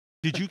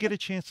Did you get a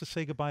chance to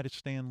say goodbye to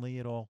Stan Lee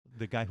at all?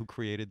 The guy who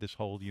created this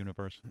whole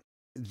universe?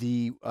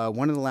 The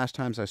one of the last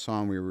times I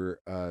saw him, we were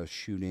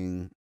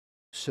shooting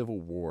Civil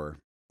War,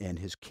 and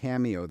his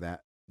cameo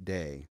that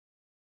day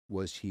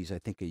was he's I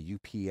think a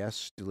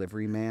UPS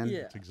delivery man,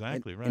 Yeah. That's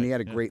exactly and he right.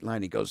 had a Yeah. great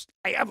line. He goes,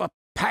 "I have a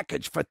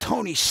package for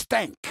Tony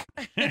Stank."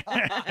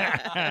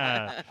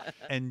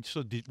 And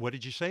so what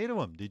did you say to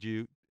him? Did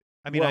you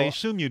I mean, I Well,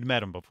 assume you'd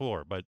met him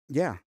before, but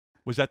yeah,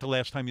 was that the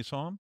last time you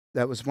saw him?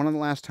 that was one of the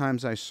last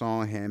times I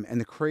saw him. And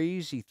the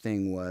crazy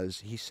thing was,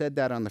 he said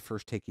that on the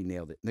first take, he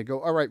nailed it. And they go,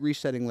 "All right,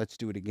 resetting, let's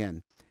do it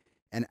again."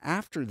 And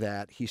after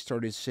that, he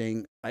started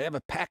saying, "I have a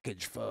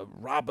package for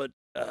Robert."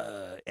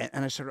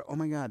 And I started, oh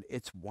my God,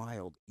 it's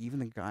wild. Even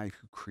the guy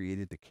who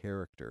created the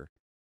character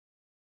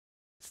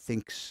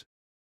thinks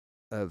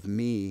of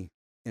me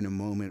in a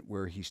moment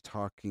where he's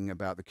talking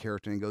about the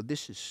character and go,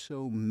 "This is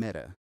so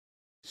meta.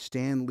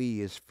 Stan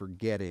Lee is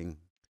forgetting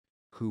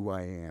who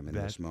I am in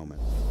That this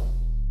moment."